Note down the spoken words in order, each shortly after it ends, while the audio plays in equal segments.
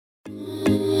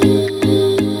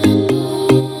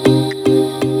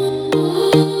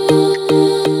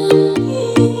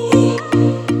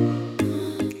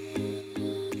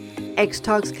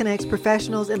X-Talks connects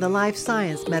professionals in the life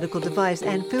science, medical device,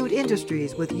 and food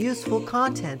industries with useful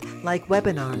content like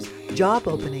webinars, job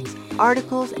openings,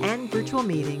 articles, and virtual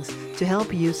meetings to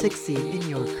help you succeed in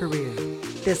your career.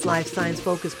 This Life Science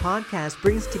Focus podcast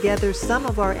brings together some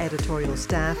of our editorial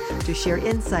staff to share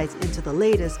insights into the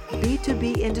latest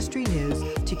B2B industry news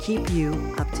to keep you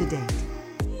up to date.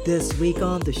 This week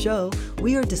on the show,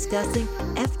 we are discussing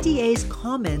FDA's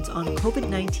comments on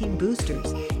COVID-19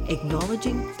 boosters,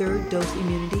 acknowledging third dose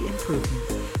immunity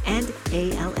improvements, and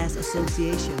ALS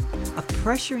Association of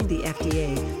pressuring the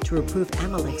FDA to approve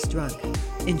Amylyx drug.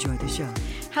 Enjoy the show.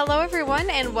 Hello, everyone,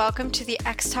 and welcome to the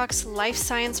X-Talks Life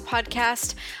Science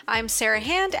Podcast. I'm Sarah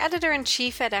Hand,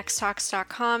 Editor-in-Chief at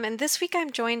xtalks.com, and this week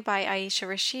I'm joined by Aisha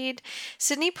Rashid,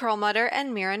 Sydney Perlmutter,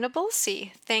 and Mira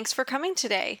Nabulsi. Thanks for coming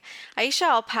today. Aisha,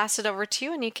 I'll pass it over to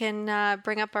you, and you can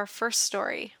bring up our first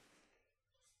story.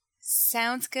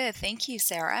 Sounds good. Thank you,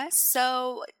 Sarah.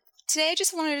 So today I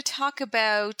just wanted to talk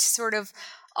about sort of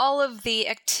all of the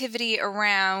activity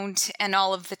around and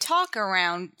all of the talk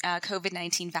around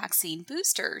COVID-19 vaccine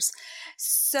boosters.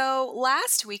 So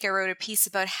last week I wrote a piece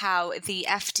about how the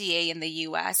FDA in the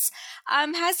U.S.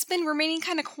 Has been remaining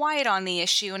kind of quiet on the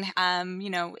issue and,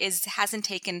 hasn't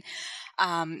taken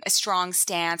a strong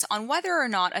stance on whether or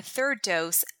not a third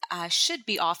dose should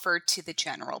be offered to the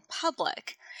general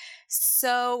public.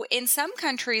 So in some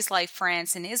countries like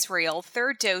France and Israel,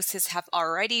 third doses have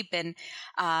already been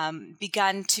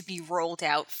begun to be rolled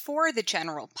out for the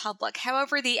general public.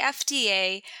 However, the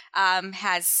FDA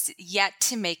has yet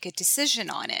to make a decision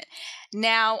on it.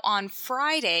 Now, on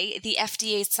Friday, the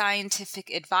FDA Scientific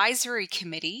Advisory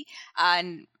Committee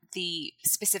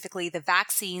specifically the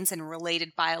Vaccines and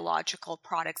Related Biological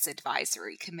Products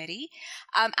Advisory Committee,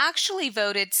 actually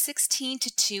voted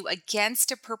 16-2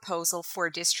 against a proposal for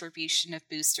distribution of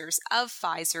boosters of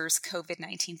Pfizer's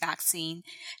COVID-19 vaccine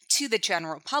to the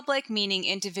general public, meaning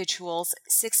individuals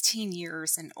 16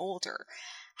 years and older.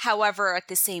 However, at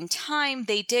the same time,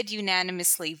 they did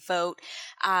unanimously vote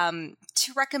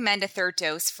to recommend a third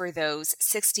dose for those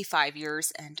 65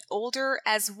 years and older,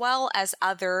 as well as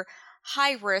other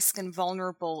high-risk and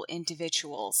vulnerable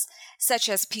individuals, such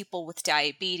as people with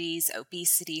diabetes,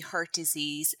 obesity, heart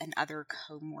disease, and other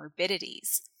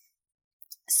comorbidities.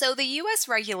 So the U.S.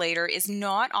 regulator is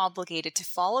not obligated to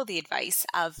follow the advice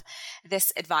of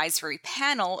this advisory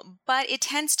panel, but it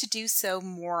tends to do so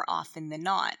more often than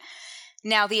not.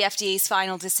 Now, the FDA's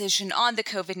final decision on the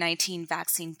COVID-19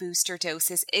 vaccine booster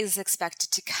doses is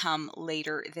expected to come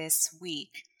later this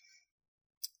week.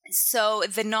 So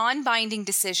the non-binding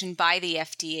decision by the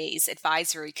FDA's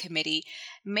advisory committee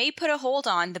may put a hold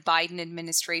on the Biden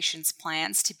administration's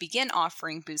plans to begin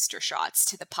offering booster shots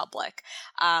to the public,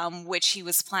 which he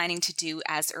was planning to do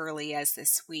as early as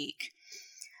this week.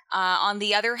 On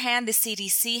the other hand, the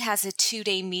CDC has a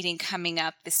 2-day meeting coming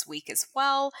up this week as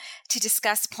well to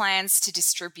discuss plans to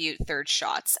distribute third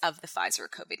shots of the Pfizer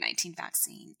COVID-19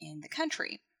 vaccine in the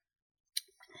country.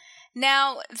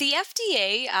 Now, the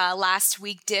FDA last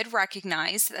week did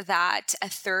recognize that a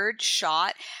third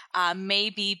shot may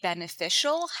be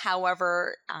beneficial.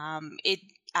 However, it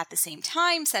at the same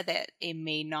time said that it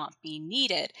may not be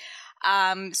needed.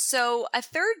 So a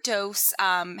third dose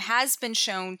has been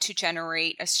shown to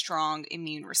generate a strong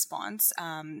immune response.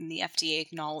 The FDA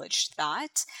acknowledged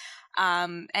that.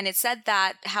 And it said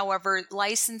that, however,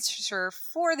 licensure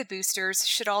for the boosters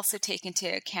should also take into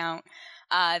account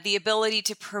the ability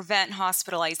to prevent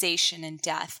hospitalization and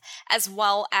death, as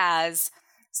well as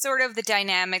sort of the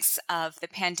dynamics of the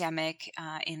pandemic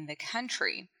in the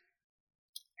country.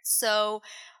 So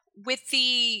with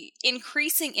the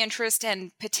increasing interest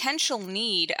and potential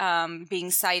need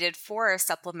being cited for a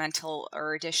supplemental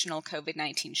or additional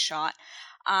COVID-19 shot,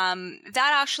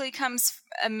 that actually comes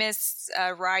amidst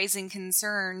rising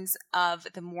concerns of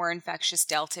the more infectious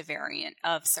Delta variant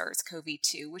of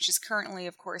SARS-CoV-2, which is currently,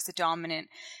 of course, a dominant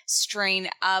strain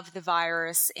of the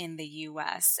virus in the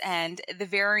U.S. And the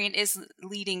variant is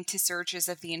leading to surges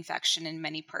of the infection in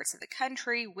many parts of the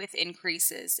country, with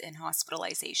increases in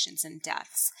hospitalizations and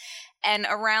deaths. And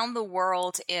around the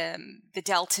world, the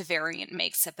Delta variant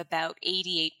makes up about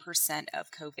 88% of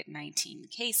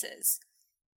COVID-19 cases.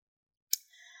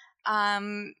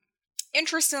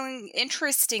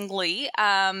 Interestingly,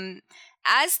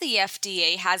 as the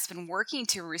FDA has been working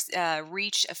to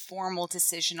reach a formal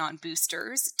decision on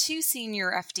boosters, 2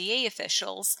 senior FDA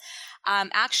officials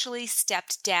actually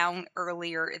stepped down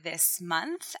earlier this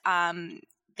month.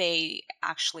 They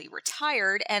actually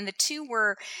retired, and the 2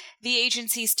 were the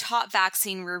agency's top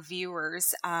vaccine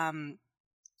reviewers,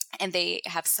 and they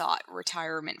have sought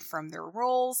retirement from their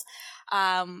roles.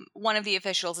 One of the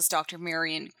officials is Dr.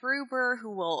 Marian Gruber, who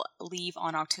will leave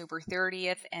on October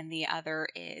 30th, and the other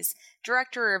is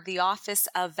Director of the Office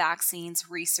of Vaccines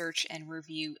Research and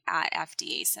Review at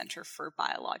FDA Center for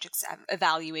Biologics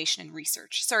Evaluation and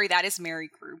Research. Sorry, that is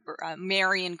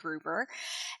Marian Gruber,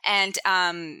 and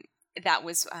that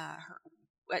was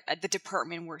the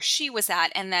department where she was at.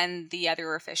 And then the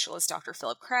other official is Dr.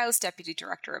 Philip Krause, Deputy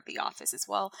Director of the office as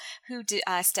well, who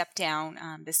stepped down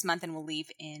this month and will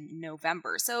leave in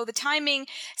November. So the timing,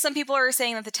 some people are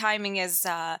saying that the timing is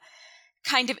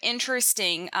kind of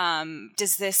interesting.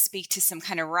 Does this speak to some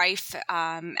kind of rife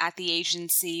at the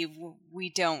agency? We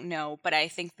don't know. But I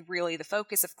think really the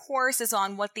focus, of course, is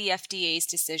on what the FDA's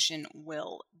decision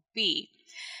will be.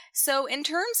 So in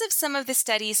terms of some of the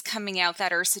studies coming out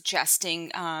that are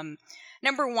suggesting,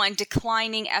 number one,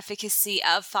 declining efficacy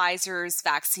of Pfizer's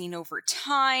vaccine over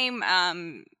time,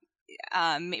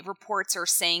 reports are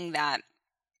saying that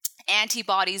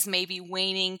antibodies may be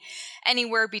waning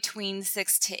anywhere between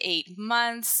 6 to 8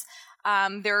 months.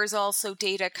 There is also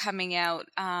data coming out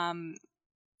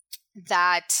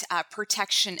that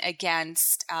protection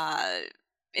against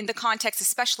in the context,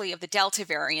 especially of the Delta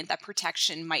variant, that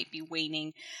protection might be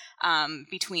waning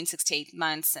between 6 to 8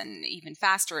 months and even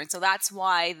faster. And so that's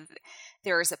why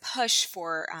there is a push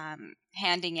for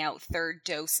handing out third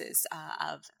doses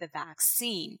of the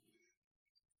vaccine.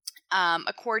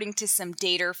 According to some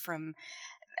data from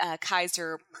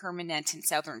Kaiser Permanente in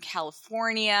Southern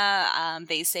California,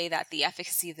 they say that the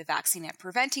efficacy of the vaccine at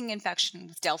preventing infection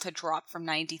with Delta dropped from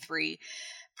 93%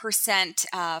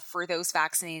 for those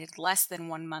vaccinated less than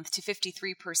 1 month to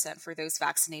 53% for those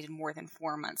vaccinated more than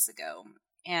 4 months ago.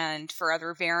 And for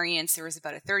other variants, there was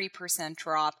about a 30%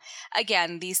 drop.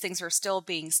 Again, these things are still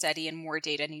being studied, and more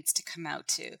data needs to come out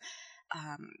to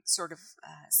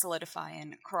solidify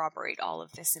and corroborate all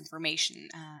of this information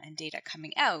and data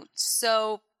coming out.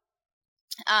 So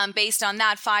based on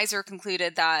that, Pfizer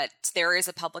concluded that there is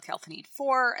a public health need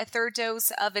for a third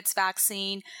dose of its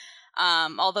vaccine.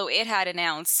 Although it had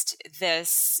announced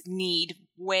this need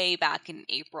way back in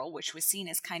April, which was seen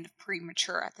as kind of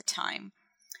premature at the time.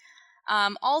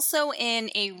 Also, in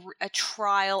a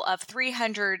trial of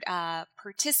 300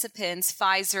 participants,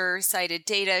 Pfizer cited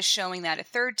data showing that a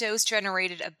third dose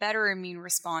generated a better immune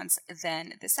response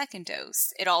than the second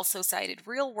dose. It also cited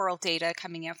real-world data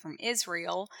coming out from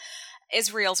Israel's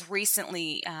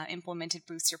recently implemented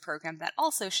booster program that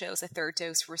also shows a third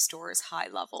dose restores high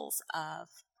levels of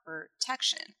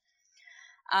protection.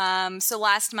 So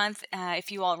last month,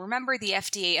 if you all remember, the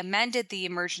FDA amended the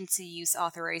emergency use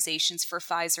authorizations for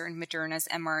Pfizer and Moderna's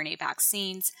mRNA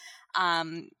vaccines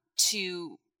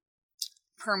to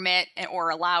permit or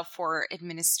allow for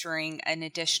administering an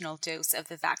additional dose of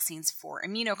the vaccines for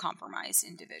immunocompromised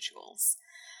individuals.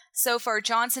 So far,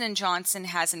 Johnson & Johnson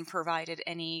hasn't provided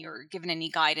any or given any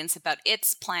guidance about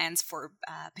its plans for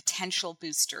potential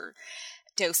booster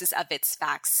doses of its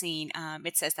vaccine.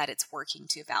 It says that it's working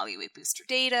to evaluate booster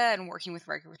data and working with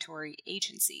regulatory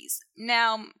agencies.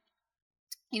 Now,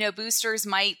 boosters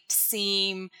might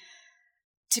seem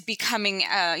to be coming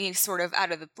sort of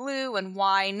out of the blue, and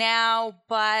why now?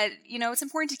 But, it's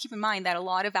important to keep in mind that a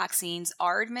lot of vaccines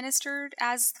are administered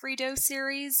as 3-dose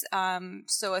series.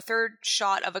 So a third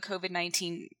shot of a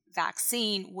COVID-19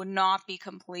 vaccine would not be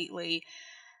completely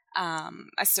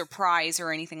a surprise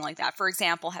or anything like that. For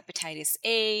example, hepatitis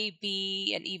A,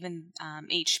 B, and even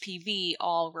HPV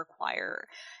all require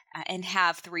and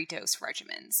have 3-dose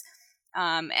regimens.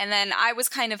 And then I was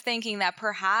kind of thinking that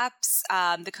perhaps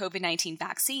the COVID-19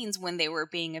 vaccines, when they were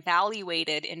being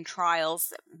evaluated in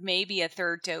trials, maybe a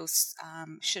third dose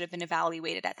should have been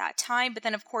evaluated at that time. But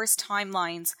then, of course,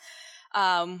 timelines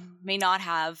may not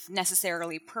have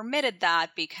necessarily permitted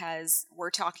that, because we're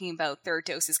talking about third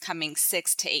doses coming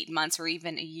 6 to 8 months or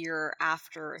even a year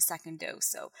after a second dose.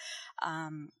 So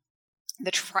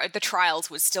the trials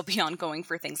would still be ongoing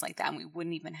for things like that, and we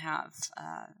wouldn't even have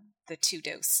the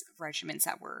 2-dose regimens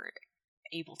that we're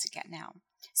able to get now.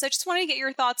 So I just want to get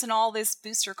your thoughts on all this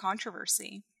booster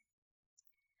controversy.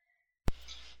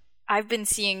 I've been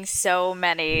seeing so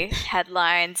many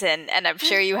headlines, and I'm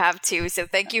sure you have too. So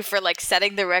thank you for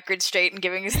setting the record straight and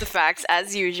giving us the facts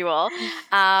as usual.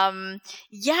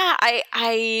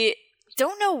 I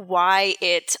don't know why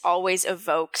it always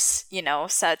evokes,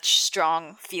 such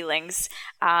strong feelings.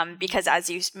 Because as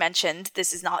you mentioned,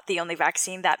 this is not the only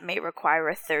vaccine that may require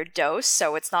a third dose.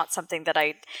 So it's not something that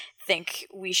I think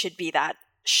we should be that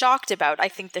shocked about. I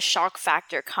think the shock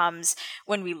factor comes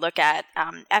when we look at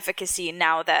efficacy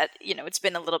now that, it's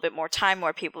been a little bit more time,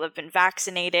 more people have been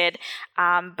vaccinated.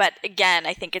 But again,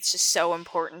 I think it's just so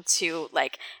important to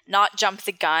not jump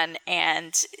the gun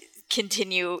and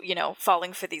continue,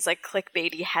 falling for these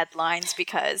clickbaity headlines,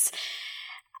 because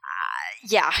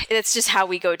it's just how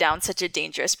we go down such a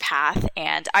dangerous path.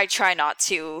 And I try not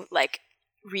to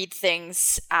read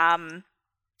things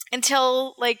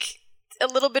until a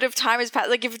little bit of time has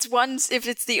passed. If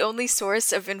it's the only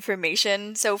source of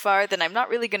information so far, then I'm not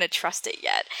really going to trust it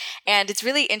yet. And it's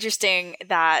really interesting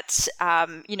that,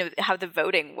 how the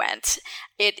voting went.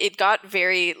 It got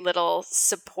very little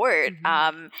support.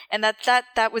 And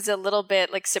that was a little bit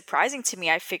surprising to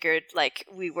me. I figured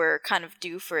we were kind of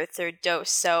due for a third dose.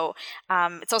 So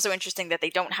it's also interesting that they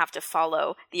don't have to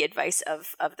follow the advice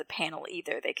of the panel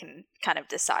either. They can kind of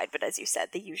decide. But as you said,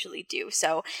 they usually do.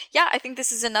 So yeah, I think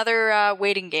this is another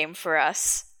waiting game for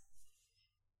us.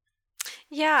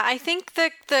 Yeah, I think the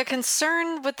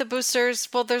concern with the boosters,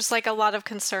 well, there's a lot of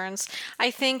concerns. I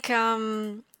think,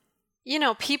 some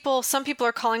people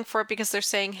are calling for it because they're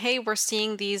saying, hey, we're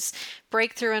seeing these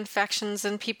breakthrough infections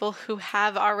in people who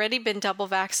have already been double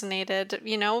vaccinated,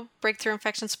 breakthrough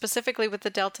infections specifically with the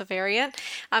Delta variant.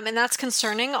 And that's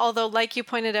concerning. Although, like you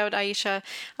pointed out, Aisha,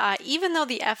 even though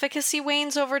the efficacy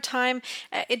wanes over time,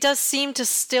 it does seem to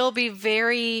still be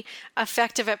very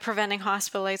effective at preventing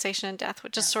hospitalization and death,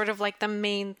 which is sort of the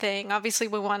main thing. Obviously,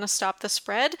 we want to stop the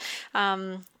spread.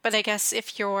 But I guess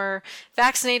if you're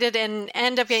vaccinated and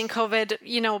end up getting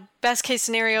COVID, best case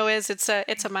scenario is it's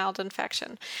a mild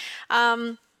infection. My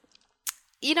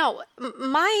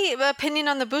opinion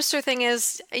on the booster thing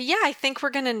is, I think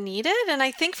we're going to need it. And I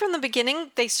think from the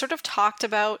beginning, they sort of talked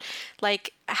about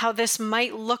how this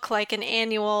might look like an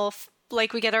annual,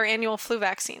 we get our annual flu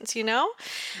vaccines, But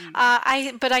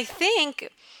I think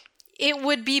it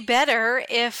would be better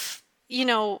if,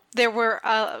 there were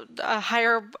a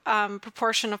higher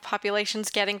proportion of populations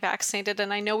getting vaccinated.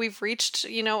 And I know we've reached,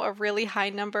 a really high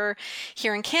number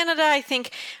here in Canada. I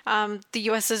think the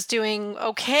U.S. is doing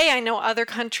okay. I know other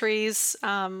countries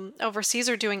overseas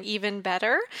are doing even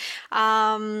better.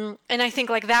 And I think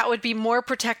that would be more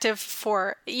protective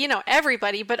for,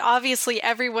 everybody. But obviously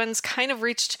everyone's kind of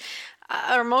reached,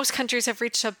 or most countries have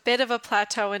reached a bit of a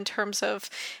plateau in terms of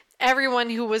everyone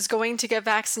who was going to get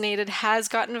vaccinated has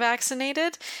gotten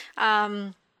vaccinated.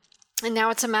 And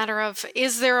now it's a matter of,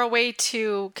 is there a way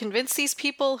to convince these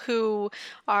people who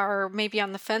are maybe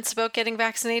on the fence about getting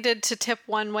vaccinated to tip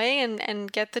one way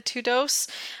and get the 2-dose?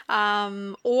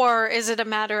 Or is it a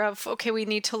matter of, okay, we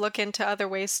need to look into other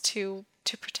ways to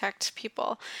protect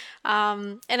people.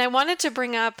 And I wanted to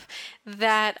bring up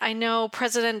that I know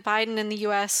President Biden in the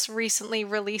U.S. recently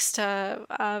released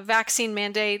a vaccine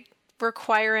mandate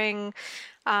requiring,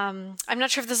 I'm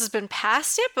not sure if this has been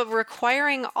passed yet, but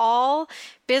requiring all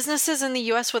businesses in the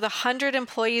U.S. with 100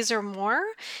 employees or more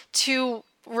to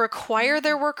require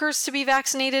their workers to be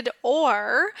vaccinated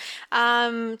or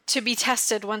to be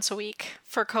tested once a week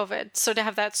for COVID. So to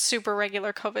have that super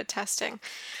regular COVID testing.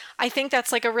 I think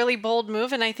that's a really bold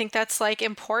move, and I think that's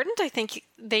important. I think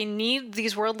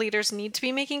these world leaders need to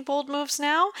be making bold moves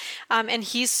now. And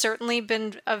he's certainly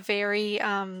been a very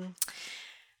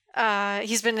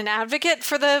he's been an advocate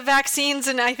for the vaccines,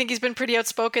 and I think he's been pretty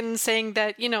outspoken saying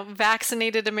that,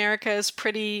 vaccinated America is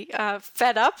pretty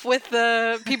fed up with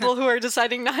the people who are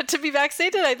deciding not to be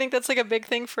vaccinated. I think that's a big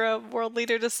thing for a world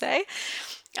leader to say,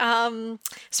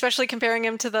 especially comparing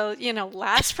him to the,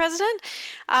 last president.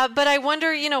 But I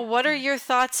wonder, what are your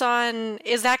thoughts on,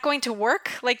 is that going to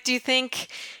work? Do you think...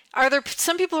 Are there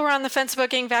some people who are on the fence about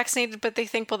getting vaccinated, but they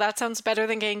think, well, that sounds better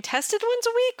than getting tested once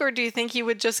a week? Or do you think you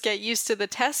would just get used to the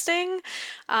testing?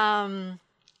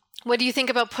 What do you think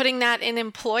about putting that in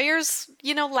employers',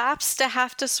 laps to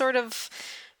have to sort of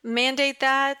mandate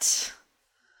that?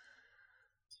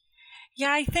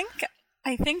 Yeah, I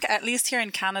think at least here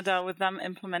in Canada, with them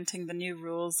implementing the new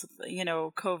rules,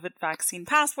 COVID vaccine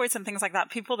passports and things like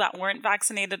that, people that weren't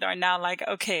vaccinated are now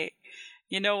okay,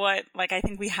 you know what, I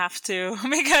think we have to,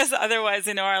 because otherwise,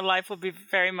 our life will be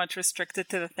very much restricted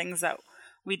to the things that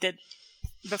we did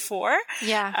before.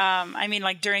 Yeah.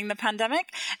 During the pandemic.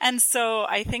 And so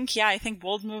I think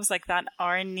bold moves like that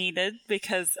are needed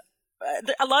because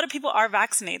a lot of people are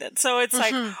vaccinated. So it's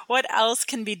what else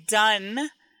can be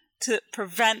done to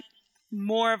prevent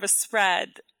more of a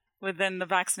spread within the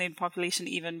vaccinated population,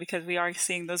 even because we are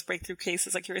seeing those breakthrough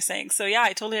cases, like you were saying. So yeah,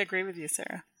 I totally agree with you,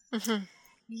 Sarah. Mm-hmm.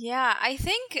 Yeah, I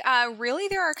think really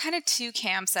there are kind of two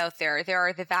camps out there. There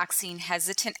are the vaccine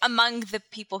hesitant among the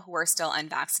people who are still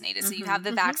unvaccinated. So you have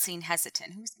the vaccine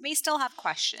hesitant who may still have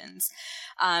questions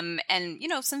and,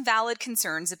 some valid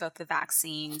concerns about the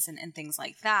vaccines and things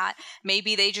like that.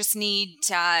 Maybe they just need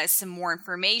some more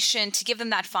information to give them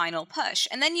that final push.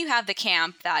 And then you have the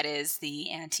camp that is the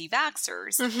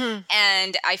anti-vaxxers.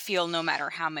 And I feel no matter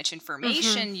how much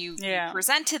information you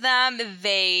present to them,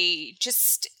 they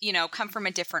just, come from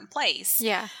a different place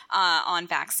on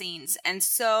vaccines. And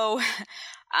so,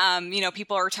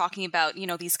 people are talking about,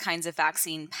 these kinds of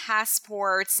vaccine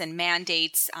passports and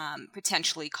mandates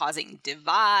potentially causing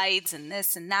divides and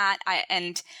this and that.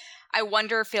 I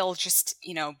wonder if it'll just,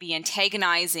 be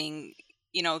antagonizing,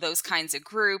 those kinds of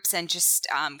groups and just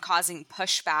causing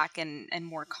pushback and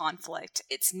more conflict.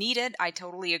 It's needed. I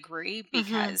totally agree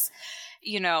because,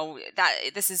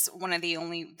 that this is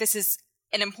this is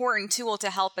an important tool to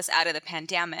help us out of the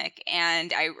pandemic.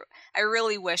 And I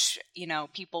really wish,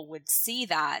 people would see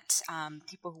that,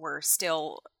 people who are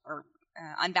still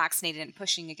unvaccinated and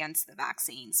pushing against the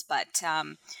vaccines. But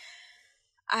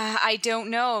I don't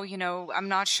know, I'm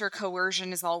not sure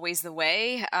coercion is always the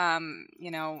way.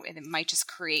 It might just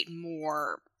create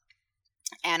more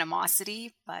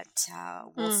animosity, but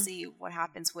we'll see what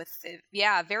happens with it.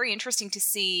 Yeah, very interesting to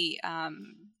see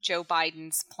Joe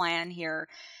Biden's plan here,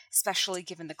 especially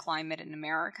given the climate in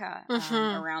America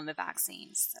around the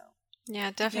vaccines. So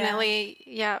yeah, definitely.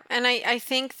 Yeah. And I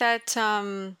think that,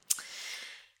 that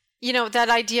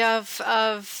idea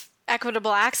of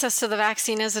equitable access to the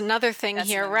vaccine is another thing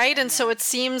here, right? And so it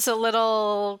seems a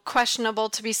little questionable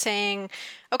to be saying,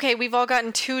 okay, we've all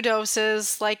gotten 2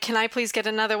 doses. Like, can I please get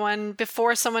another one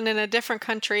before someone in a different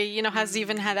country, has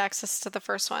even had access to the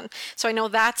first one? So I know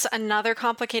that's another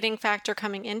complicating factor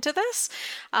coming into this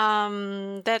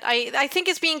that I think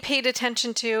is being paid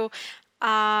attention to.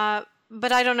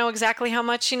 But I don't know exactly how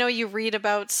much. You read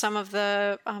about some of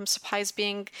the supplies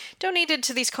being donated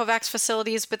to these COVAX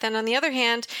facilities, but then on the other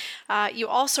hand, you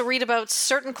also read about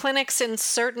certain clinics in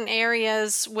certain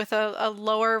areas with a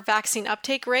lower vaccine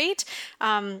uptake rate,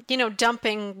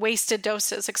 dumping wasted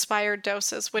doses, expired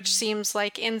doses, which seems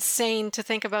like insane to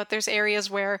think about. There's areas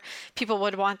where people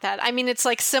would want that. I mean, it's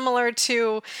like similar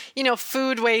to,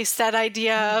 food waste, that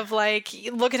idea of like,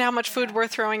 look at how much food we're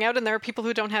throwing out and there are people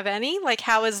who don't have any. Like,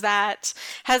 how does that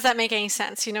make any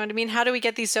sense? You know what I mean? How do we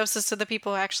get these doses to the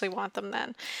people who actually want them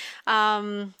then?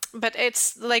 But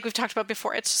it's like we've talked about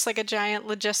before, it's just like a giant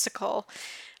logistical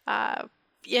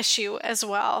issue as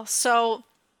well. So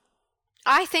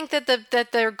I think that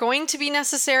they're going to be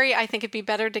necessary. I think it'd be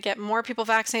better to get more people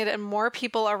vaccinated and more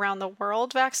people around the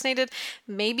world vaccinated,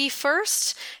 maybe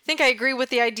first. I think I agree with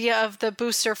the idea of the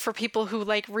booster for people who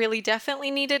like really definitely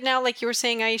need it now. Like you were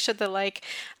saying, Aisha, the like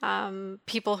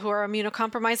people who are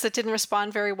immunocompromised that didn't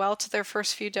respond very well to their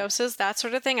first few doses, that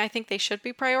sort of thing. I think they should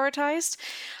be prioritized.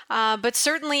 But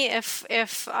certainly if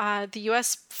the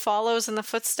U.S. follows in the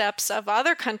footsteps of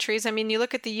other countries, I mean, you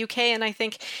look at the UK and I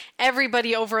think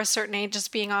everybody over a certain age is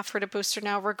being offered a booster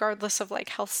now, regardless of like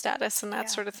health status and that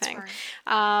sort of thing. Right.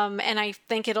 And I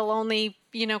think it'll only,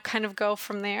 kind of go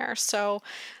from there. So,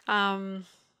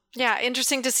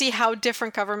 interesting to see how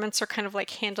different governments are kind of like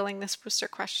handling this booster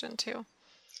question too.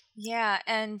 Yeah,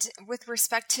 and with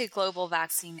respect to global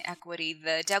vaccine equity,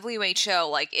 the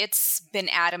WHO, it's been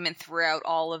adamant throughout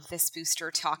all of this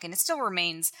booster talk, and it still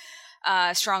remains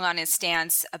strong on its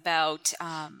stance about,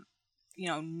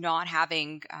 not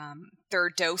having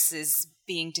third doses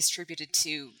being distributed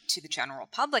to the general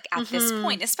public at this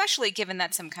point, especially given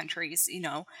that some countries,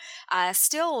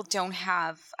 still don't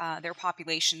have their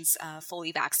populations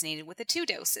fully vaccinated with the 2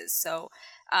 doses. So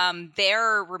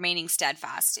they're remaining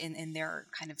steadfast in their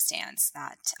kind of stance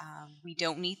that we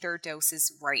don't need third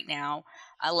doses right now.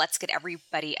 Let's get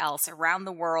everybody else around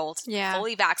the world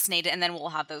fully vaccinated, and then we'll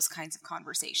have those kinds of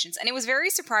conversations. And it was very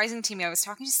surprising to me. I was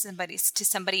talking to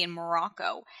somebody in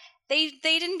Morocco. They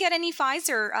didn't get any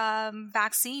Pfizer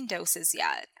vaccine doses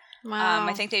yet. Wow.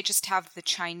 I think they just have the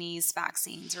Chinese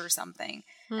vaccines or something.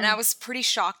 And I was pretty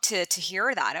shocked to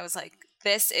hear that. I was like,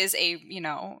 this is a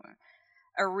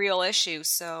real issue.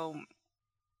 So,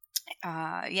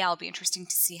 it'll be interesting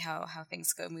to see how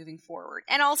things go moving forward.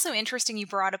 And also interesting, you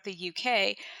brought up the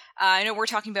UK. I know we're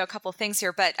talking about a couple of things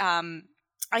here, but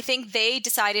I think they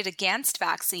decided against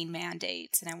vaccine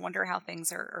mandates, and I wonder how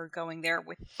things are going there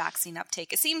with vaccine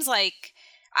uptake. It seems like,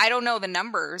 I don't know the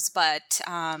numbers, but,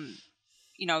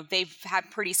 they've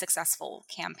had pretty successful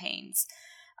campaigns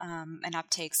and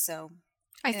uptakes, so...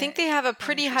 I think they have a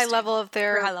pretty high level of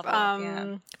their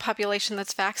population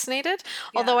that's vaccinated.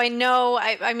 Yeah. Although I know,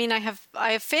 I mean, I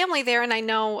have family there, and I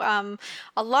know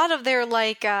a lot of their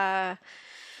like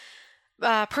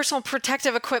personal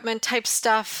protective equipment type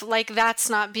stuff, like that's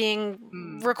not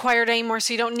being required anymore.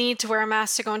 So you don't need to wear a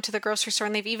mask to go into the grocery store.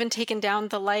 And they've even taken down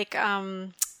the like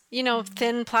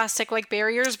thin plastic like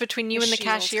barriers between you and the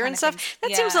cashier and stuff.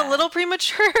 That seems a little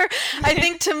premature, I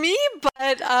think, to me,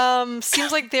 but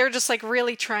seems like they're just like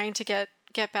really trying to get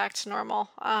back to normal.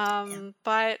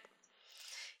 But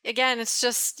again, it's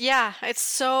just, it's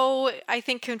so, I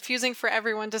think, confusing for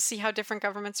everyone to see how different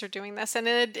governments are doing this. And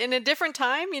in a different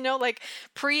time, like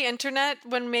pre-internet,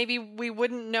 when maybe we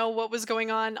wouldn't know what was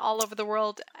going on all over the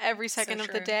world every second of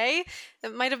the day,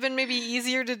 it might have been maybe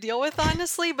easier to deal with,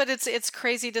 honestly. But it's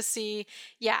crazy to see,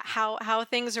 how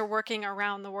things are working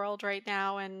around the world right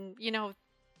now. And,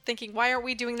 thinking, why aren't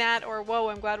we doing that? Or, whoa,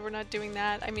 I'm glad we're not doing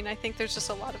that. I mean, I think there's just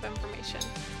a lot of information.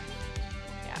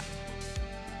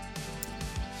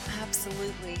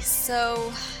 Absolutely.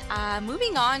 So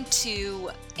moving on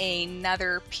to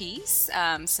another piece,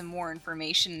 some more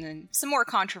information and some more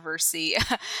controversy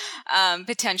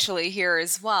potentially here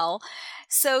as well.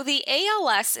 So the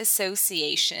ALS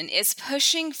Association is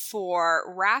pushing for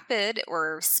rapid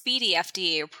or speedy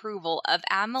FDA approval of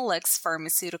Amylyx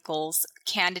Pharmaceuticals'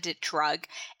 candidate drug,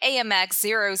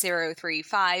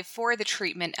 AMX0035, for the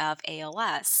treatment of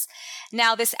ALS.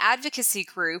 Now, this advocacy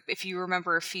group, if you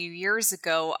remember a few years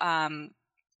ago,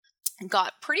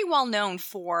 got pretty well known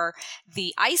for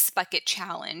the Ice Bucket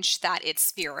Challenge that it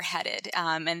spearheaded.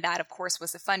 And that, of course,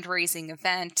 was a fundraising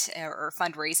event or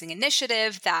fundraising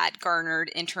initiative that garnered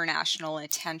international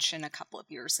attention a couple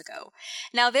of years ago.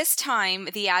 Now, this time,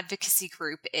 the advocacy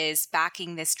group is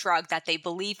backing this drug that they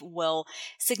believe will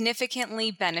significantly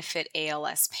benefit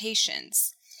ALS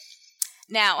patients.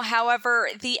 Now, however,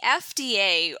 the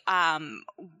FDA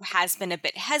has been a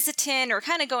bit hesitant or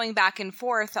kind of going back and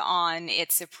forth on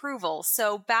its approval.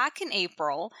 So back in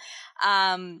April,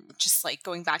 just like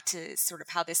going back to sort of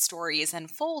how this story is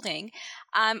unfolding,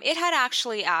 it had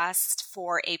actually asked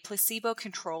for a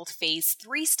placebo-controlled phase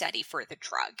 3 study for the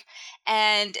drug.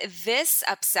 And this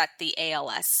upset the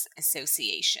ALS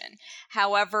Association.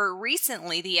 However,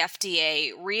 recently the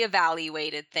FDA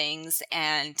reevaluated things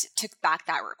and took back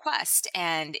that request.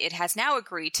 And it has now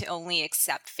agreed to only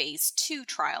accept phase 2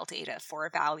 trial data for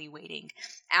evaluating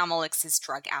Amylyx's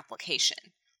drug application.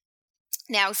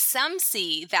 Now, some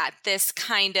see that this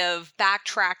kind of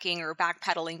backtracking or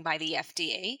backpedaling by the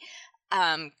FDA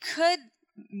could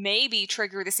maybe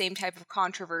trigger the same type of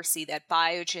controversy that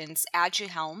Biogen's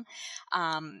Aduhelm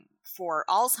for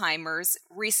Alzheimer's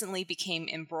recently became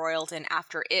embroiled in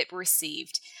after it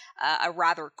received a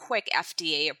rather quick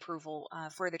FDA approval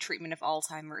for the treatment of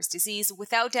Alzheimer's disease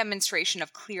without demonstration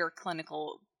of clear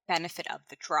clinical benefit of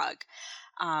the drug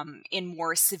in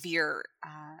more severe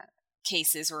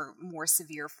cases or more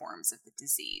severe forms of the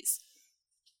disease.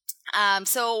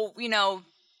 So,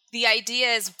 the idea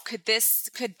is, could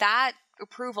that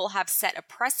approval have set a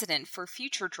precedent for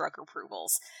future drug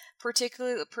approvals,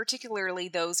 particularly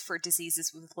those for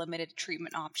diseases with limited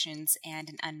treatment options and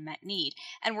an unmet need?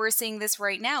 And we're seeing this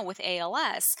right now with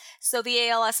ALS. So the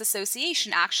ALS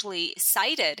Association actually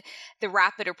cited the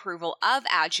rapid approval of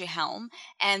Aduhelm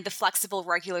and the flexible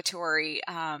regulatory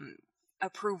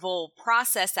approval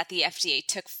process that the FDA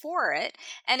took for it.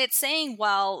 And it's saying,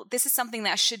 well, this is something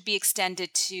that should be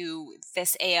extended to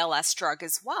this ALS drug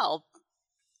as well.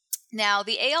 Now,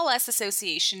 the ALS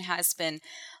Association has been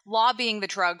lobbying the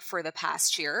drug for the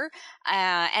past year,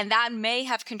 and that may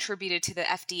have contributed to the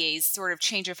FDA's sort of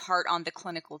change of heart on the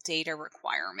clinical data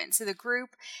requirement. So the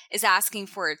group is asking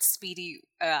for its speedy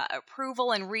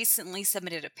approval and recently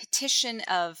submitted a petition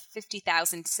of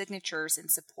 50,000 signatures in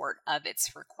support of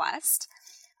its request.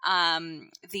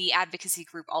 The advocacy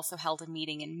group also held a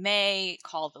meeting in May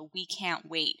called the We Can't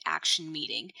Wait Action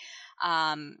Meeting.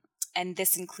 And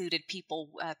this included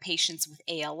patients with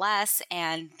ALS,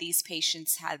 and these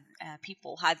patients had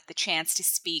the chance to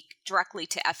speak directly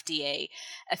to FDA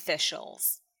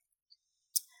officials.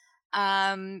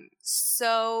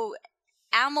 So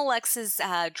Amylyx's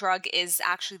drug is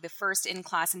actually the first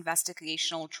in-class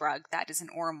investigational drug that is an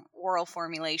oral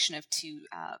formulation of two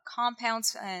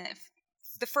compounds,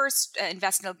 the first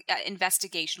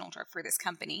investigational drug for this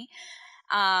company.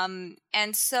 And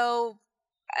so,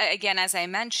 again, as I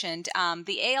mentioned,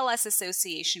 the ALS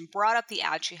Association brought up the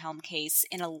Aduhelm case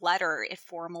in a letter it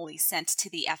formally sent to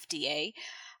the FDA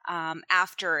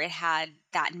after it had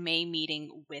that May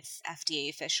meeting with FDA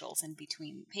officials and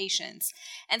between patients.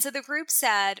 And so the group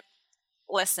said,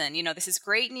 listen, this is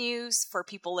great news for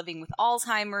people living with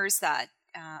Alzheimer's that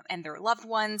and their loved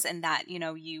ones, and that,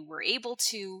 you were able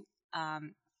to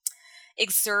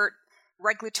exert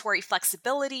regulatory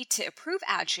flexibility to approve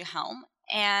Aduhelm.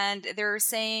 And they're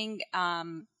saying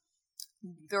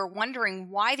they're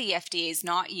wondering why the FDA is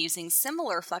not using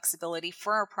similar flexibility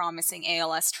for a promising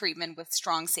ALS treatment with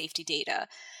strong safety data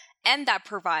and that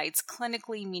provides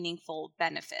clinically meaningful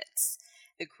benefits.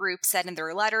 The group said in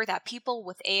their letter that people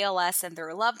with ALS and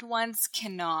their loved ones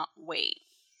cannot wait.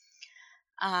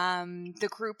 The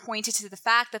group pointed to the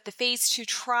fact that the phase 2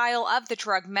 trial of the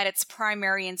drug met its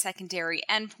primary and secondary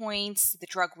endpoints. The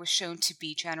drug was shown to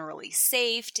be generally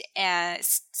safe, and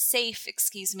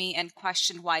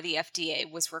questioned why the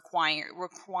FDA was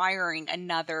requiring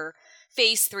another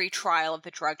phase 3 trial of the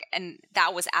drug, and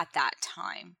that was at that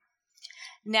time.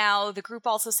 Now, the group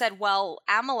also said, well,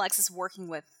 Amylyx is working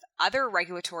with other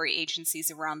regulatory agencies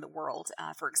around the world,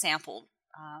 for example,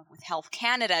 with Health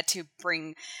Canada to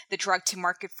bring the drug to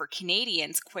market for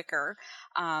Canadians quicker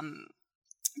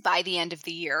by the end of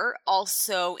the year.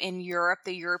 Also in Europe,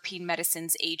 the European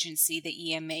Medicines Agency,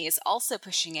 the EMA, is also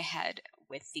pushing ahead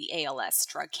with the ALS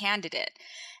drug candidate.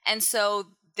 And so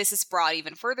this has brought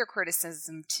even further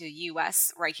criticism to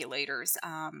U.S. regulators.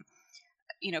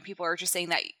 People are just saying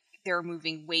that they're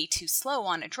moving way too slow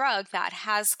on a drug that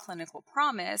has clinical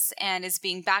promise and is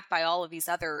being backed by all of these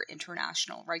other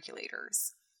international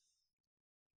regulators.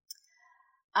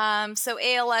 So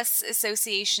ALS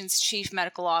Association's Chief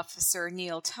Medical Officer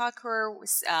Neil Tucker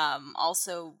was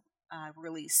also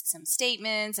released some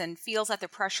statements and feels that the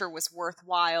pressure was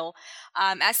worthwhile,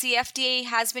 as the FDA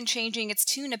has been changing its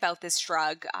tune about this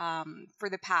drug for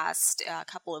the past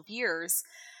couple of years,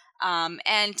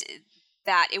 and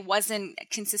that it wasn't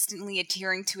consistently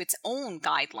adhering to its own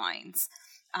guidelines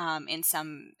in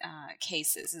some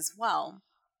cases as well.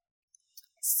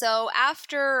 So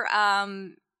after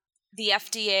the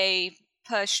FDA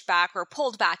pushed back or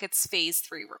pulled back its phase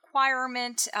 3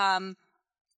 requirement,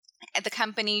 the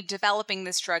company developing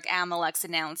this drug, Amylyx,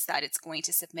 announced that it's going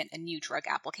to submit a new drug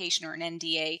application or an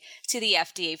NDA to the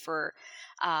FDA for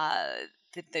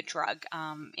the drug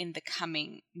in the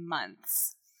coming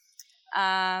months.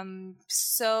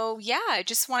 So yeah, I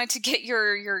just wanted to get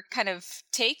your kind of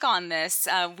take on this.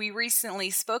 We recently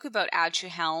spoke about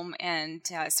Aduhelm and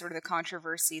sort of the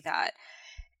controversy that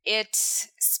it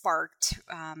sparked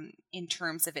in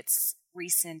terms of its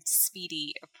recent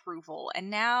speedy approval. And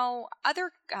now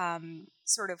other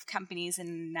sort of companies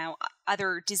and now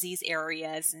other disease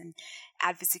areas and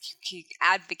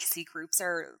advocacy groups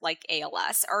are like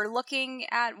ALS are looking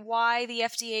at why the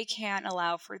FDA can't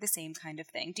allow for the same kind of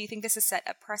thing. Do you think this has set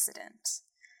a precedent?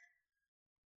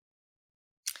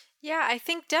 Yeah, I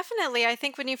think definitely. I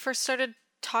think when you first started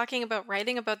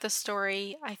writing about this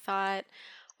story, I thought,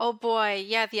 oh boy,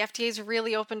 yeah, the FDA's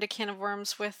really opened a can of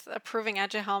worms with approving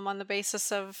Aduhelm on the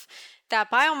basis of that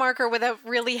biomarker without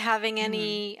really having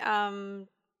any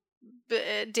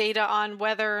data on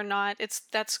whether or not it's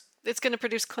going to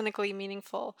produce clinically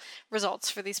meaningful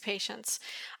results for these patients.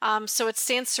 So it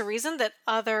stands to reason that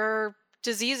other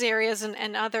disease areas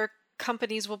and other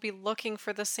companies will be looking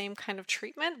for the same kind of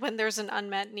treatment when there's an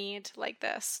unmet need like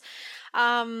this.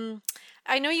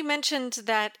 I know you mentioned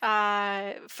that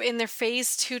in their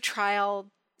phase 2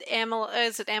 trial,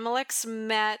 Amylyx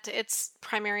met its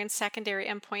primary and secondary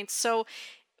endpoints. So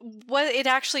what it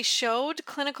actually showed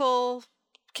clinically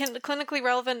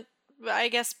relevant, I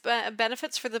guess,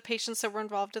 benefits for the patients that were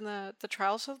involved in the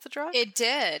trials of the drug? It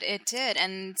did.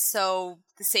 And so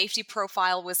the safety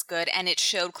profile was good and it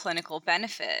showed clinical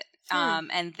benefit.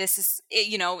 And this is,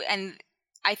 and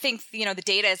I think, the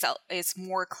data is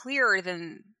more clear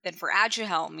than for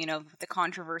Aduhelm, the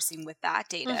controversy with that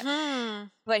data. Mm-hmm.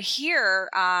 But here,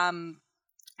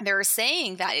 they're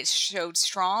saying that it showed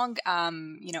strong,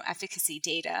 efficacy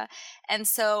data. And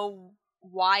so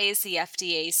why is the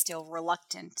FDA still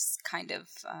reluctant kind of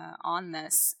on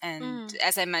this? And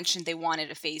as I mentioned, they wanted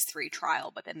a phase 3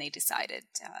 trial, but then they decided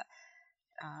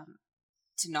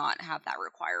to not have that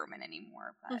requirement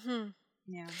anymore. But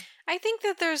yeah, I think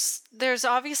that there's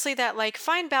obviously that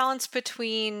fine balance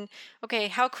between, okay,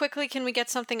 how quickly can we get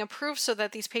something approved so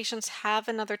that these patients have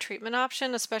another treatment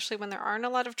option, especially when there aren't a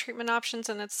lot of treatment options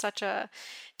and it's such a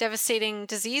devastating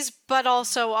disease, but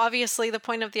also obviously the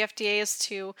point of the FDA is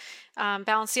to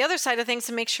balance the other side of things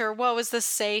and make sure, whoa, is this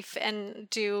safe, and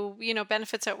do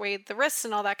benefits outweigh the risks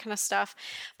and all that kind of stuff.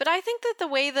 But I think that the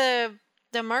way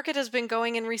the market has been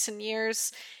going in recent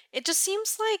years, it just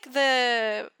seems like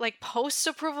the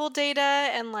post-approval data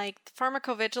and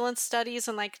pharmacovigilance studies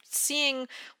and seeing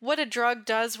what a drug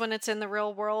does when it's in the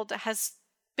real world has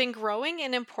been growing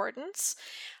in importance.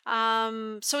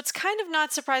 So it's kind of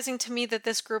not surprising to me that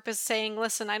this group is saying,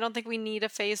 listen, I don't think we need a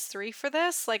phase 3 for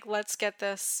this. Like, let's get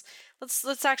this,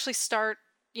 let's actually start,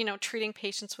 treating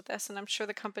patients with this. And I'm sure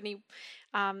the company,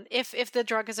 if the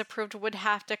drug is approved, would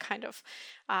have to kind of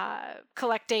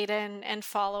collect data and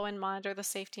follow and monitor the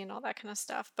safety and all that kind of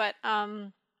stuff. But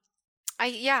I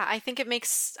think it makes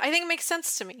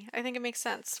sense to me. I think it makes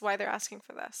sense why they're asking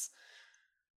for this.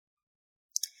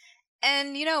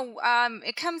 And,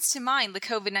 it comes to mind the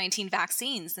COVID-19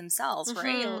 vaccines themselves,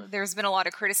 right? There's been a lot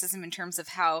of criticism in terms of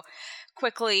how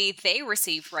quickly they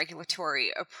received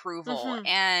regulatory approval.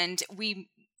 And we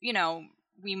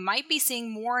might be seeing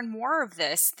more and more of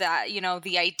this, that,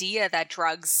 the idea that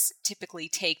drugs typically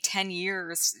take 10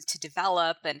 years to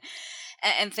develop and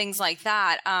things like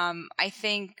that. I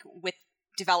think with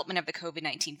development of the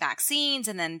COVID-19 vaccines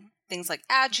and then things like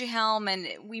Aduhelm, and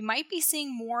we might be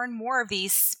seeing more and more of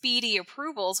these speedy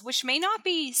approvals, which may not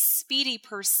be speedy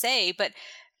per se, but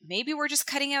maybe we're just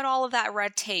cutting out all of that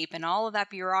red tape and all of that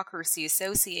bureaucracy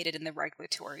associated in the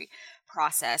regulatory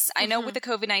process. I know with the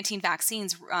COVID-19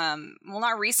 vaccines,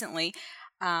 not recently,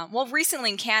 recently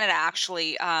in Canada,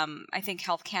 actually, I think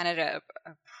Health Canada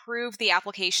approved the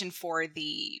application for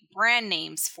the brand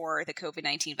names for the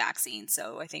COVID-19 vaccine.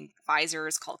 So I think Pfizer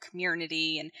is called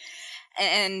Comirnaty,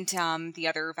 and the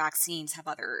other vaccines have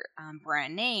other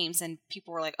brand names. And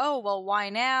people were like, oh, well, why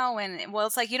now? And well,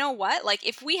 it's like, you know what? Like,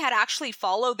 if we had actually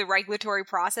followed the regulatory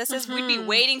processes, we'd be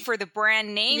waiting for the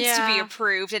brand names to be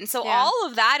approved. And so all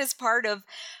of that is part of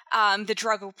the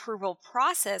drug approval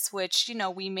process, which,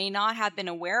 we may not have been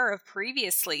aware of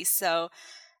previously. So,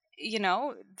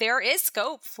 there is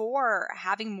scope for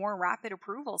having more rapid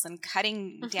approvals and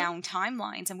cutting down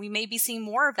timelines. And we may be seeing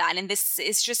more of that. And this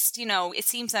is just, it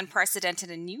seems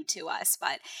unprecedented and new to us,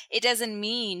 but it doesn't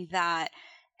mean that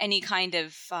any kind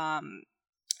of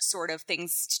sort of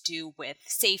things to do with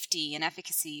safety and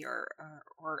efficacy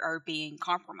are being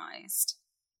compromised.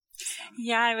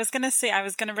 Yeah, I was going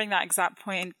to bring that exact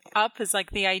point up, is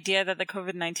like the idea that the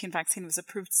COVID-19 vaccine was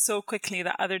approved so quickly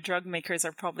that other drug makers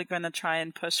are probably going to try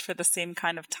and push for the same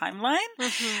kind of timeline.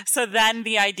 So then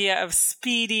the idea of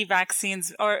speedy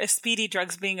vaccines or speedy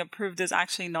drugs being approved is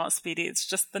actually not speedy. It's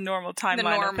just the normal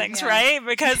timeline of things, right?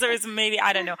 Because there's maybe,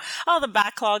 I don't know, all the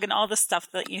backlog and all the stuff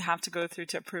that you have to go through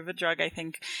to approve a drug. I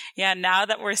think, now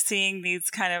that we're seeing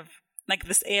these kind of like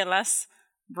this ALS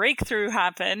breakthrough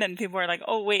happen and people are like,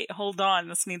 oh wait, hold on,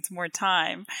 this needs more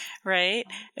time, right?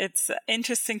 It's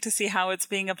interesting to see how it's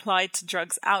being applied to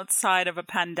drugs outside of a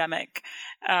pandemic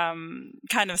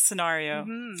kind of scenario.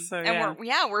 So and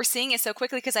we're seeing it so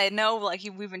quickly, because I know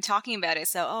we've been talking about it,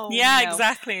 so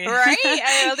exactly, right?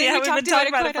 I think we've been talking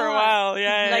about it for a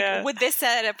while. Would this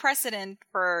set a precedent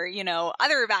for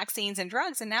other vaccines and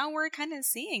drugs, and now we're kind of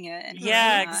seeing it and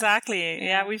exactly.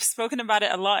 We've spoken about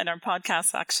it a lot in our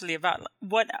podcast, actually, about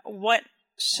what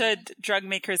should drug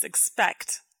makers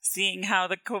expect, seeing how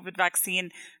the COVID vaccine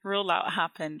rollout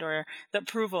happened or the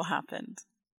approval happened.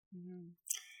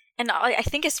 And I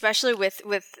think especially with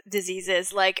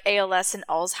diseases like ALS and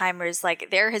Alzheimer's,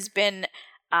 like there has been,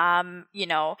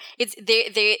 it's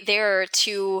there are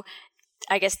two,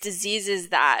 I guess, diseases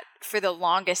that for the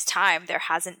longest time there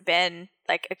hasn't been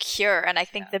like a cure. And I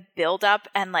think the buildup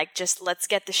and like just let's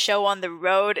get the show on the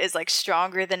road is like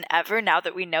stronger than ever now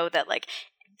that we know that like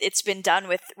it's been done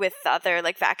with other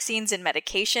like vaccines and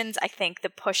medications. I think the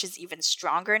push is even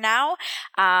stronger now.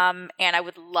 And I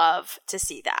would love to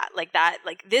see that. Like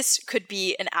this could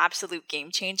be an absolute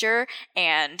game changer.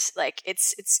 And like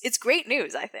it's great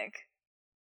news, I think.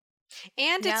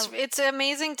 And it's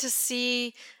amazing to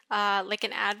see like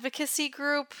an advocacy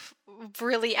group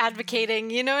really advocating,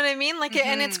 you know what I mean? Like,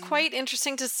 and it's quite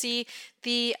interesting to see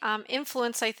the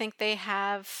influence I think they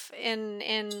have in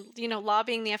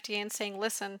lobbying the FDA and saying,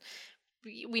 listen,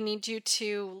 we need you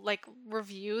to like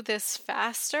review this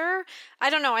faster. I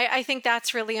don't know. I think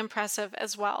that's really impressive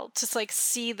as well, to like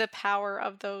see the power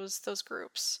of those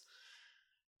groups.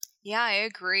 Yeah, I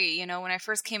agree. When I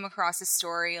first came across this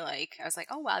story, like I was like,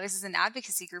 oh wow, this is an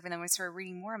advocacy group. And then when I started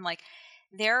reading more, I'm like,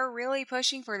 they're really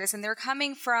pushing for this, and they're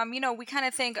coming from, we kind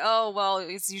of think, oh, well,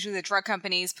 it's usually the drug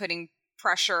companies putting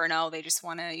pressure and they just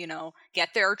want to,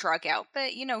 get their drug out.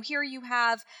 But, here you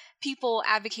have people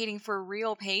advocating for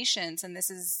real patients, and this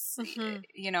is,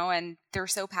 and they're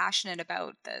so passionate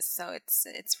about this. So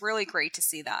it's really great to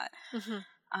see that.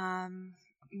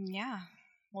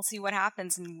 We'll see what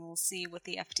happens, and we'll see what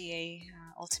the FDA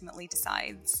ultimately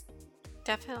decides.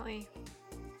 Definitely.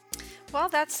 Well,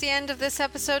 that's the end of this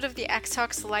episode of the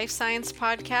X-Talks Life Science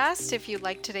Podcast. If you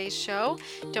liked today's show,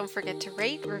 don't forget to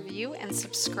rate, review, and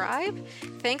subscribe.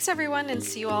 Thanks, everyone, and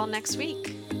see you all next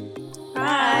week.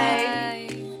 Bye.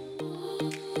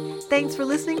 Thanks for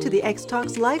listening to the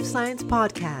X-Talks Life Science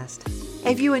Podcast.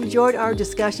 If you enjoyed our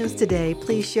discussions today,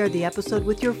 please share the episode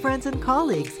with your friends and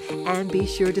colleagues, and be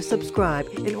sure to subscribe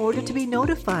in order to be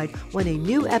notified when a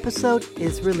new episode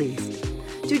is released.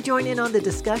 To join in on the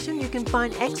discussion, you can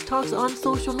find X-Talks on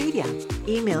social media.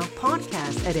 Email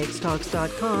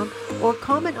podcast@xtalks.com or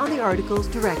comment on the articles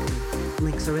directly.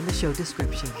 Links are in the show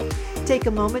description. Take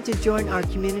a moment to join our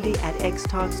community at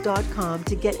xtalks.com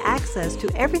to get access to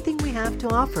everything we have to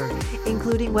offer,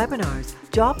 including webinars,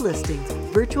 job listings,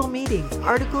 virtual meetings,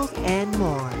 articles, and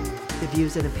more. The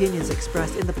views and opinions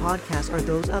expressed in the podcast are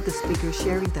those of the speakers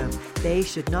sharing them. They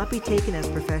should not be taken as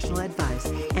professional advice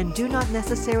and do not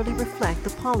necessarily reflect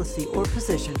the policy or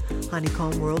position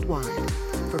Honeycomb Worldwide.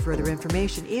 For further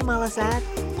information, email us at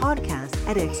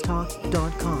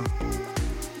podcast@xtalks.com.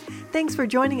 Thanks for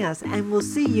joining us, and we'll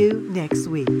see you next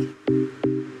week.